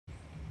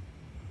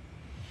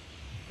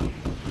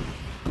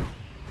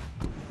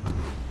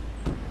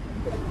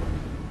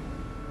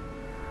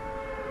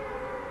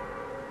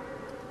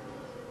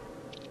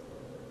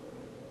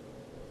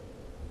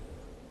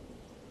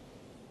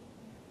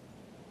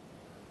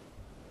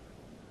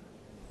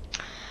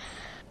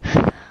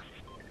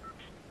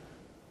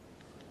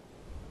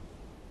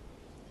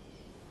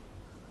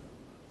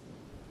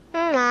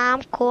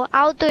I'm cool.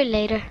 I'll do it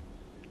later.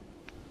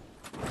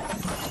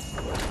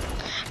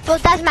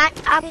 But that's my.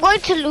 I'm going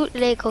to Loot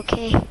Lake,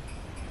 okay?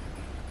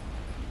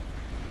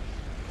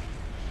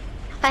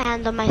 I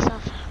handle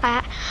myself.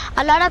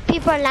 A lot of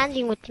people are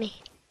landing with me.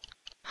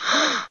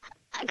 I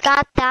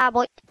got that,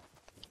 boy.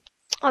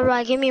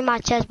 Alright, give me my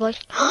chest, boy.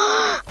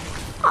 Ah,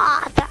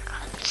 that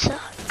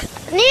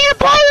sucks. Need a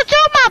boy to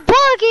throw my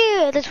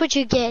buggy. That's what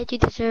you get. You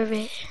deserve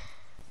it.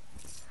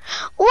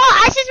 Well,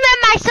 I just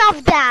made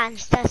myself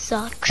dance. That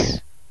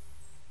sucks.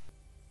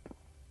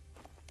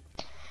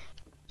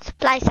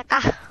 Supply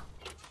saka.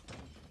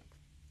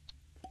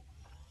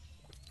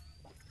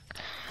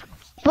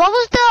 What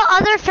was the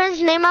other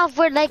friend's name of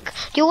where like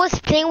you was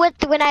playing with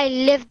when I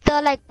lived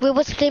there? Like we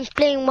was playing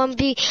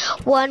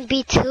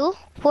 1v2.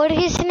 What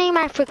is his name?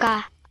 I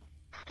forgot.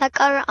 Like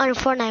on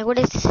Fortnite. What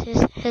is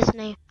his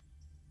name?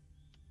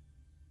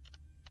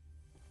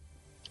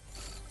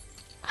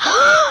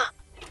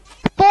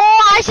 Boy,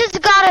 I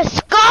just got a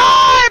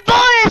scar,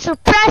 boy, a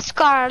suppressed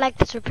scar. I like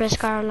the suppressed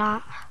scar a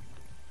lot.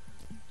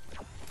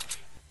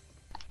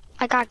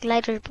 I got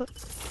glider, but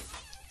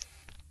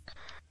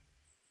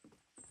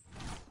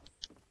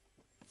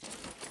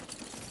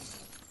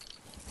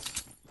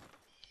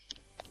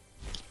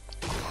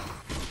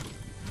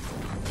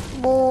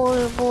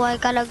boy, I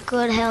got a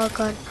good hell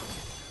gun.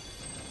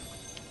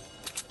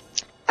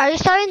 Are you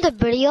starting the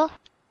video?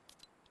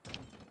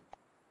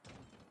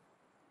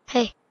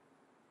 Hey.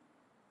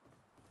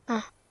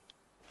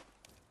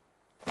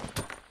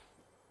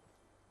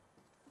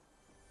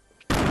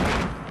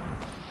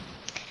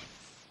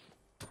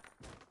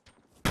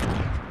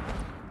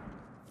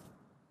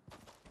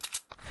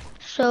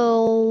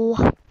 So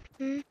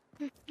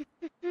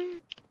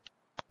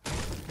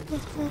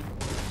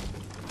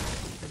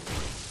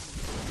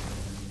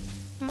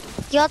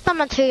get the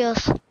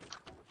materials.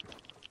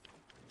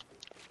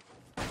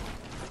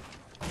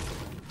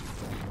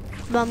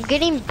 But I'm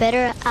getting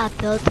better at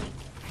building.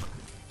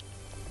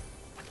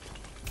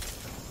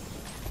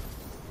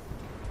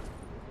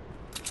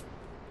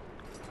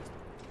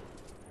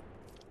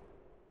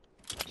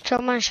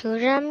 Someone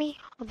shooting at me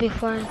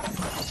before I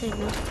say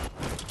no.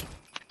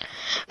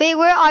 Wait,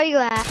 where are you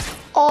at?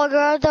 Oh, you're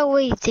all the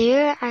way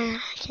there? I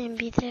can't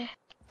be there.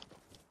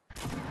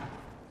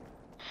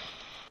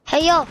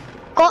 Hey, yo,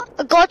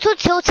 go to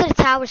Tilted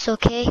Towers,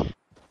 okay?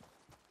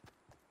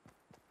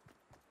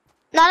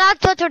 No, not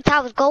Tilted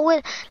Towers. Go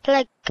with,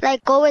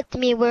 go with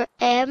me. Where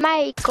I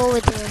might go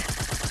with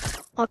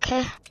there,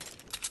 okay?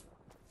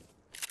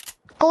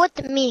 Go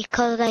with me,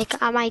 cause like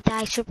I might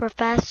die super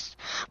fast.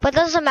 But it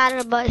doesn't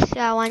matter. But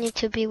still, I want you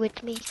to be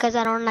with me, cause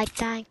I don't like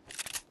dying.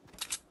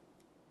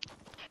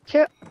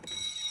 Here,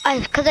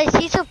 cause I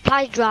see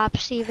supply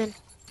drops even.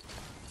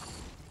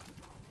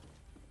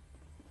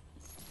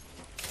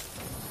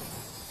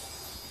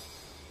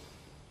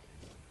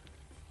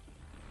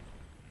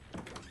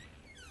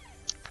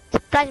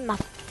 Supply my.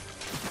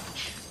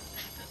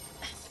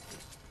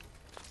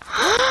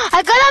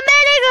 I got a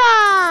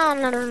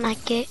minigun. I don't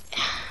like it.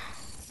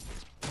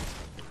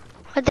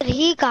 What did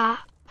he got?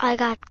 I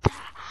got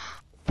that.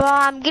 Bro,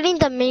 I'm getting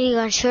the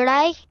minigun. Should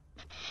I?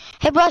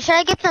 Hey, bro, should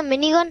I get the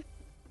minigun?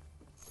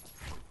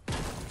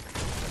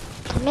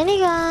 The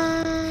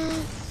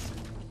minigun.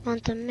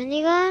 Want the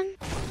minigun?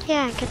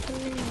 Yeah, get the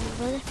minigun,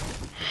 brother.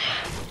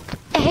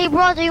 Hey,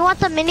 bro, do you want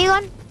the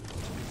minigun?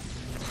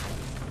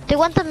 Do you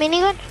want the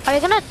minigun? Are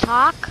you gonna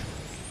talk?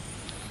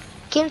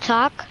 Can you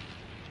talk?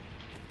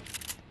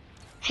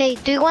 Hey,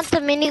 do you want the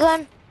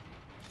minigun?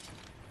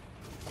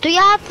 Do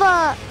you have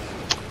a...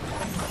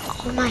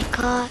 Oh my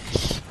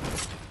gosh.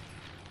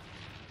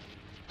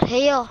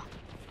 Hey, yo.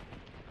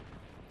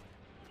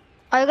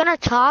 Are you gonna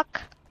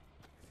talk?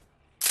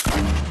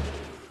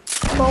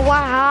 But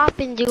what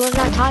happened? You was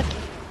not talking.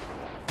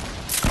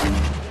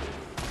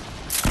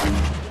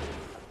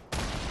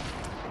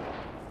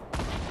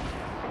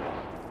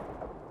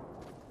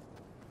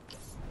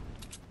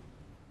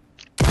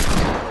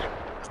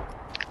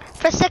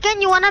 For a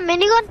second, you want a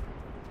minigun?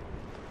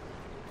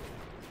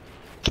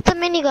 Get the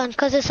minigun,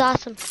 cause it's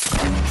awesome.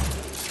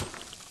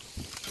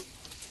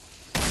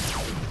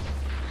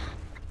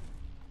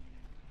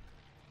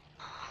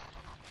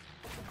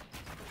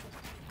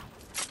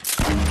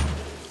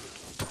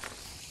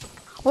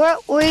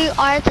 Where you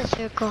are at the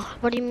circle?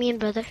 What do you mean,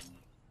 brother?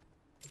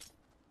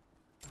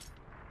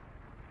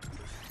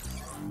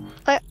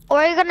 Where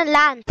are you gonna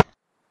land?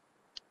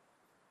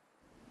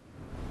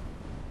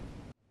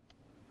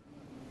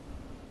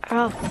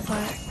 Oh,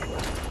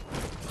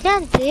 fuck.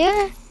 Land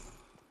there?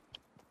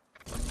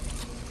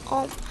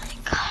 Oh my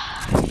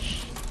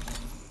gosh.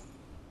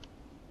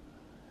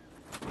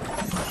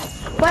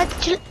 Where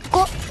did you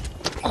go?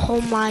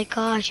 Oh my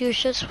gosh, you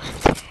just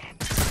went there.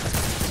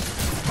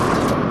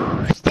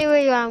 Stay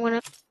where you are, I'm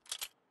gonna...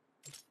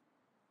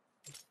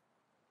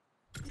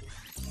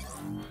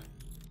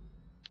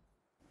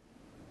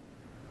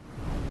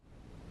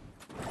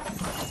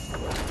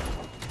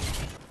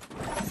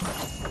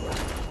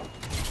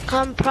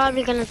 I'm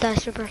probably gonna die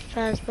super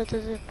fast, but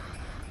does it...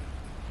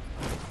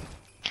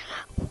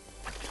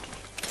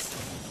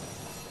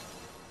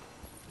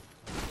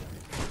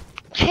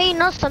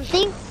 know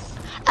something?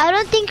 I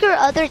don't think your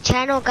other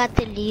channel got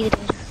deleted.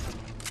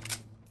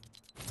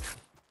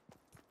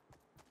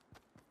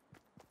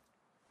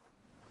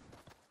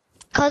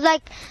 Cause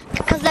like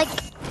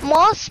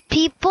most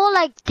people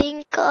like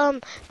think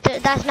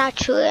that's not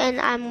true, and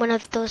I'm one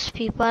of those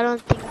people. I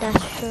don't think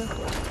that's true.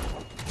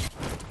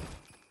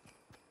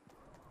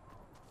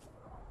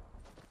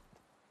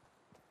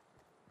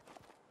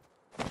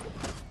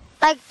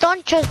 Like,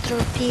 don't trust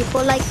those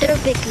people. Like, they're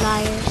big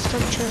liars.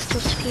 Don't trust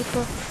those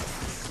people.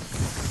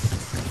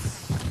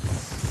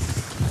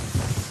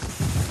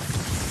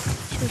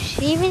 What's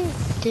she even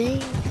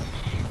doing?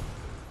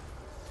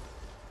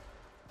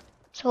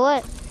 So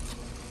what?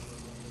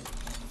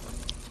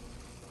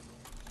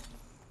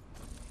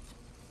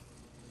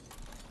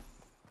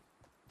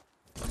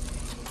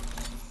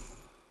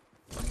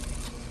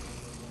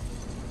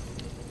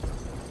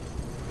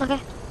 Okay.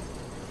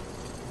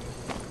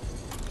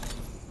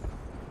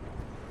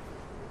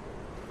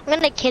 I'm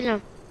gonna kill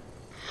him.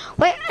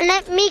 Wait,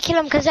 let me kill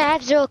him because I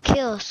have 0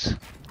 kills.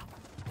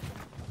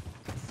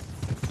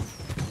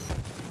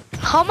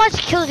 How much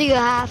kills do you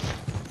have?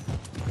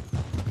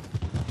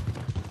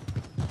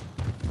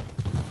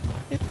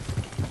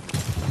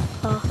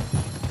 Oh.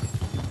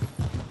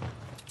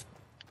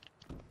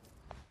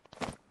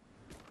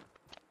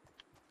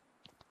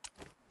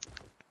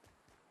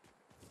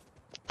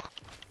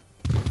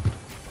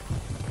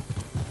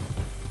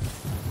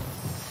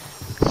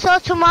 So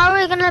tomorrow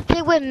we're gonna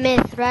play with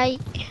Myth, right?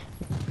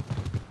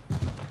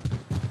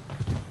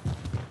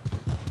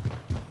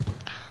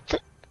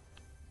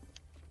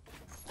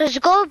 Let's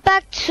go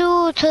back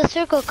to the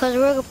circle because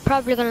we're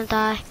probably gonna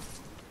die.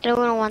 I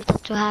don't want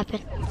that to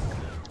happen.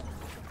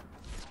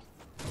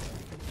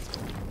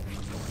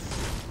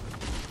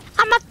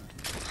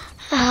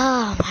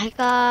 Oh my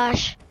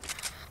gosh.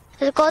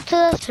 Let's go to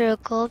the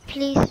circle,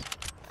 please.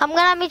 I'm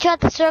gonna meet you at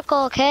the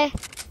circle, okay?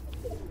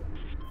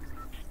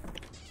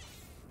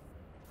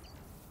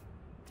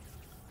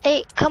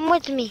 Hey, come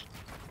with me.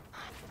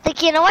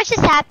 Like, you know what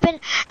just happened?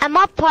 I'm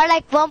up part,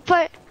 like, one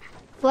part.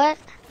 What?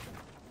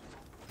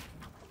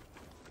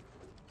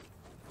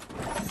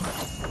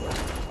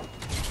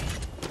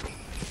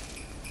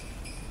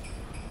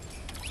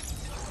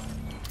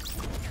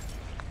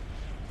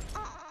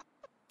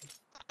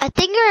 I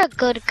think you're a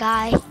good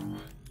guy.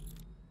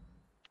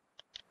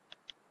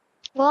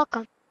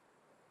 Welcome.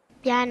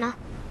 Yeah, I know.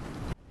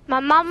 My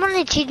mom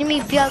only teaching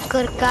me be a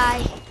good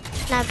guy,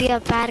 not be a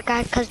bad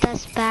guy, cause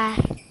that's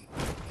bad.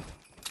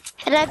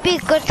 And I'd be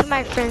good to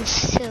my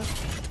friends too.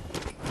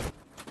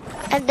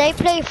 And they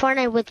play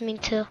Fortnite with me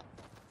too.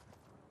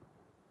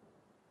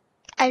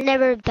 I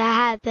never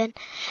bad been.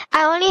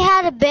 I only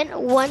had been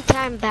one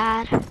time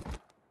bad.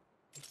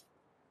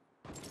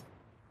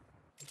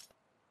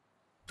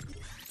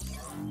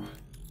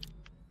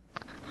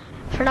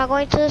 For not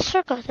going to the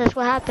circle, that's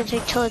what happens, I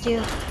told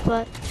you,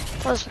 but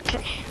it was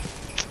okay.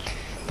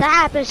 That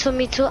happens to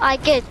me too. I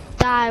get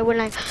die when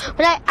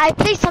I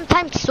play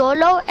sometimes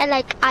solo and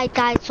like I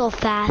die so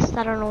fast.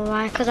 I don't know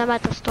why, cause I'm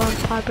at the storm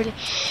property.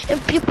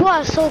 And people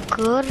are so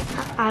good.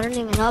 I don't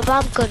even know, but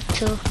I'm good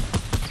too.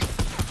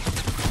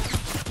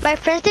 My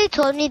friends, they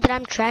told me that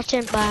I'm trash,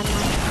 but I'm not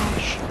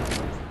trash.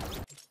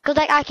 Cause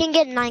like I can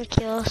get 9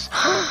 kills.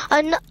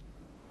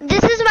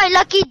 This is my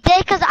lucky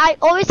day, cause I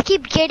always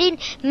keep getting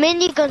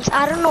miniguns.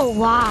 I don't know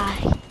why.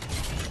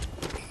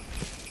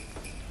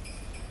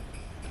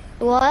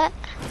 What?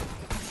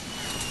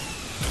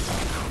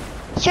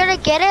 Should I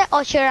get it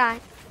or should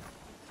I?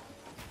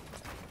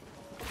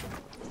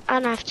 I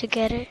don't have to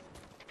get it.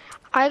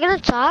 Are you gonna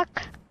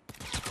talk?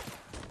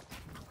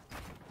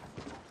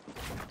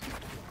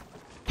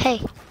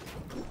 Hey.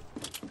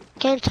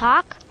 Can you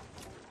talk?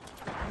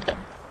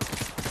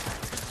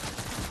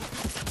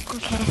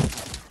 Okay.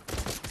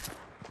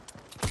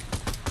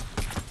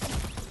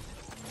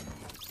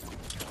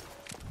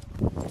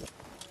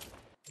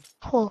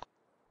 Cool.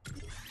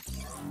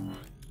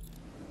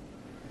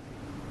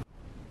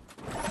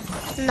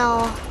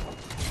 No.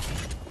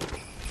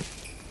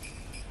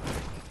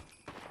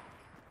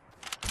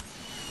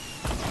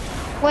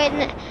 Wait,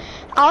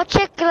 I'll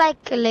check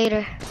like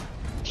later.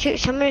 Shoot,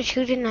 someone's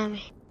shooting at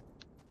me.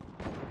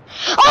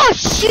 Oh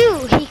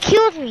shoot, he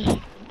killed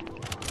me.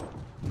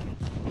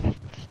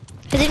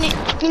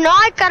 You know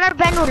I got a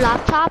brand new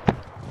laptop?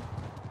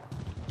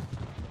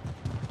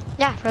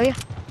 Yeah, for you.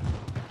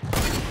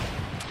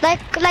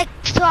 Like,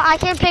 so I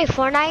can play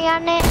Fortnite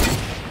on it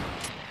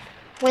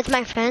with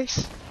my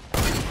friends.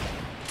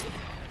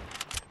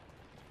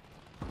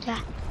 Yeah.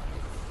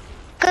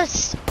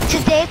 Cause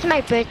today is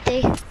my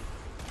birthday.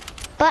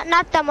 But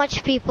not that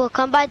much people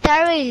come, but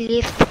I already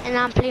left and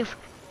I'm playing.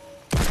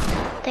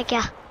 Thank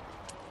ya.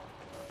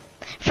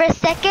 For a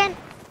second,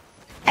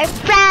 I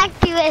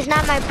pranked you. It's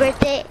not my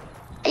birthday.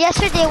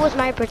 Yesterday was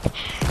my birthday.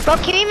 Bro,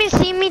 can you even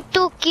see me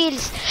 2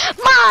 kills?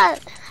 Man!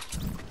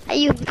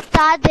 You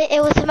thought that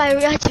it was my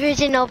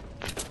original.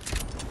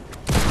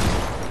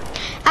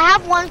 I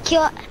have 1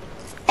 kill.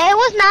 It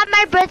was not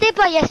my birthday,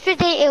 but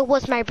yesterday it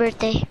was my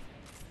birthday.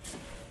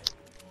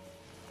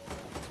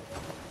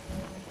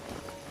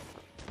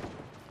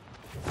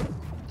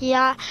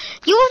 Yeah,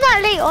 you was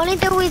not late. Only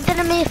that we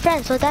didn't make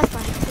friends, so that's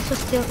fine. This was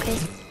still okay.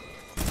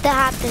 That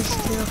happens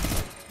still.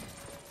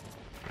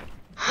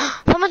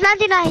 Someone's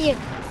landing out here.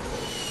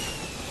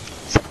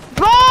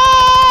 Bro,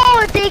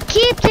 they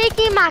keep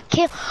taking my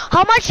kill.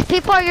 How much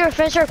people are your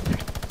friends?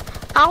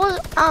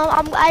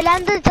 I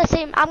landed the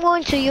same. I'm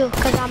going to you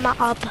because I'm not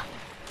up.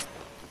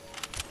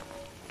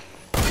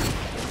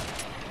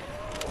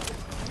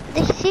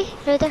 Did you see?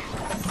 Right there.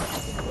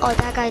 Oh,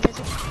 that guy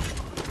doesn't.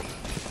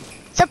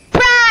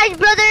 Surprise,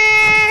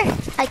 brother!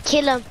 I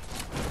kill him.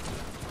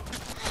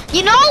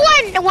 You know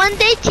when one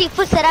day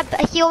Tifu said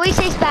up, he always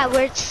says bad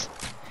words.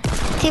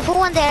 Tifu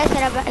one day I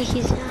said up,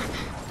 he's not.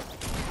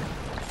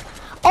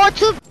 Oh,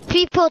 two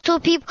people.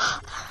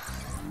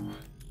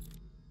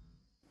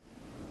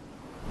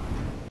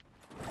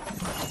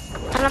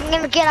 And I'm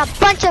gonna get a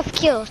bunch of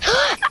kills.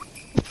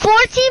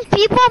 14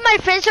 people my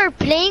friends are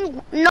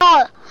playing?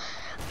 No.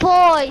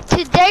 Boy,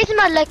 today's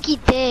my lucky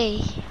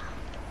day.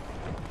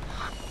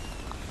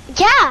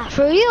 Yeah,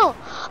 for real.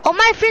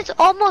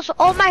 Almost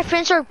all my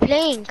friends are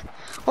playing.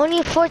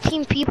 Only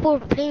 14 people are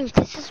playing.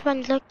 This is my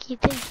lucky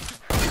day.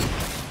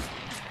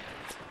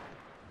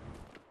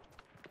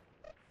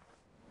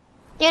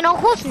 You know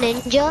who's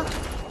Ninja?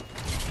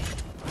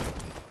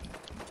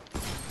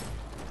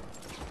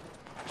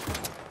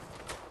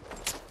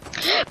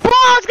 Bro,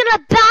 I was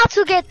gonna about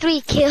to get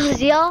 3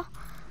 kills, yo.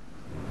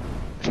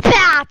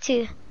 About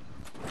to.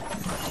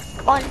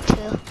 1,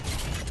 2.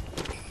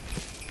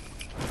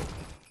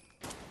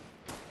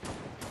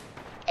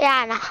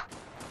 Yeah, nah.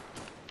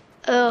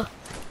 Oh.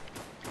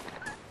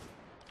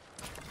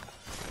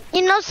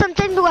 You know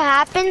sometimes what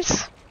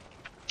happens?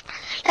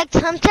 Like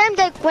sometimes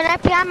like when I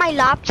play on my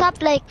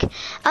laptop, like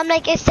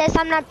it says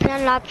I'm not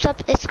playing on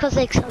laptop, it's cause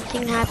like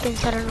something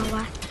happens, I don't know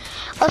why.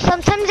 Or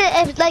sometimes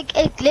it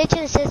glitches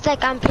and says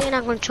like I'm playing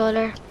on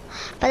controller.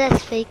 But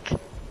that's fake.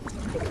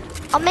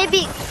 Or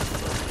maybe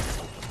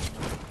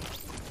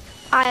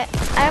I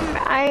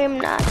am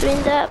not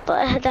doing that,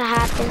 but that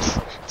happens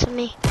to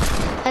me.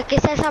 Like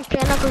it says I'm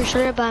playing on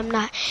controller, but I'm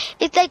not.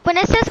 It's like when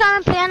it says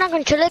I'm playing on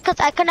controller, cause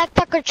I connect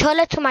the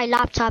controller to my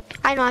laptop.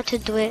 I know how to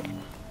do it.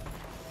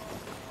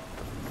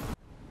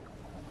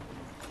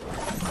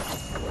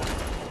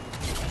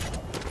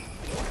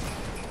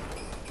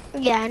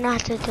 Yeah, I know how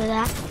to do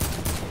that.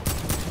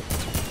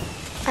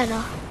 I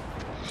know.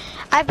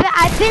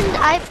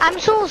 I'm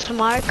so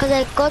smart cause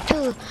I go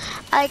to,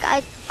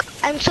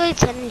 I'm so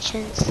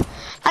intelligent.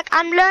 Like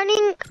I'm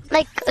learning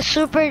like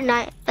super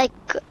nice, we're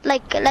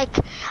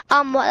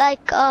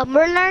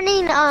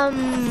learning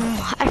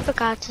I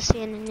forgot to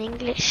say it in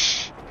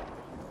English.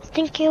 I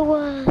think it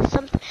was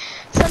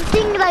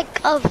something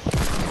like of,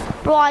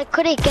 bro, I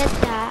couldn't get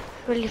that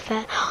really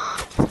fast.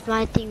 That's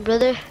my thing,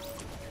 brother.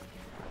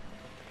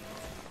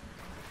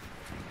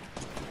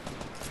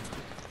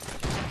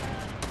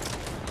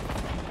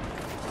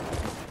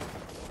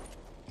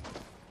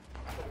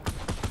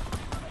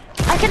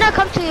 I cannot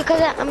come to you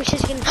because I'm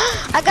just kidding.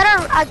 I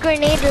got a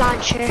grenade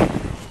launcher,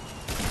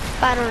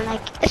 but I don't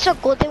like it. It's a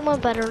golden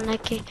one, but I don't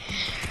like it.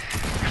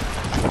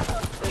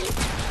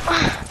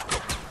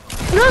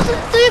 No,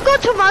 do you go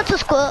to mountain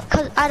school?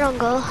 Cause I don't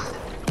go.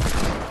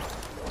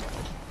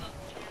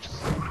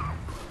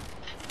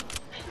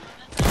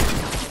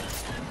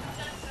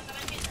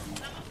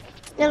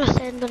 Ya no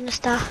sé en dónde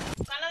está.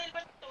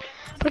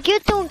 Porque yo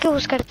tengo que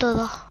buscar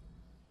todo.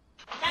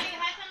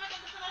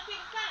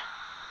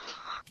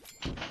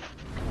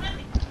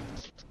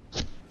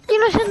 Yo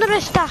no sé en dónde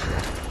está.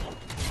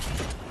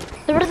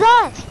 De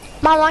verdad.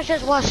 My launcher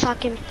was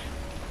sucking.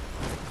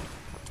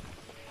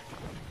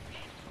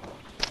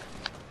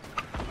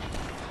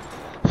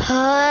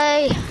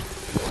 Hi.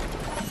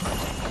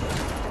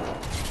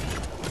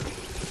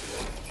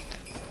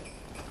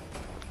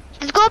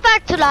 Let's go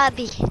back to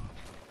lobby.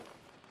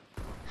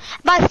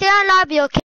 But stay on lobby, okay?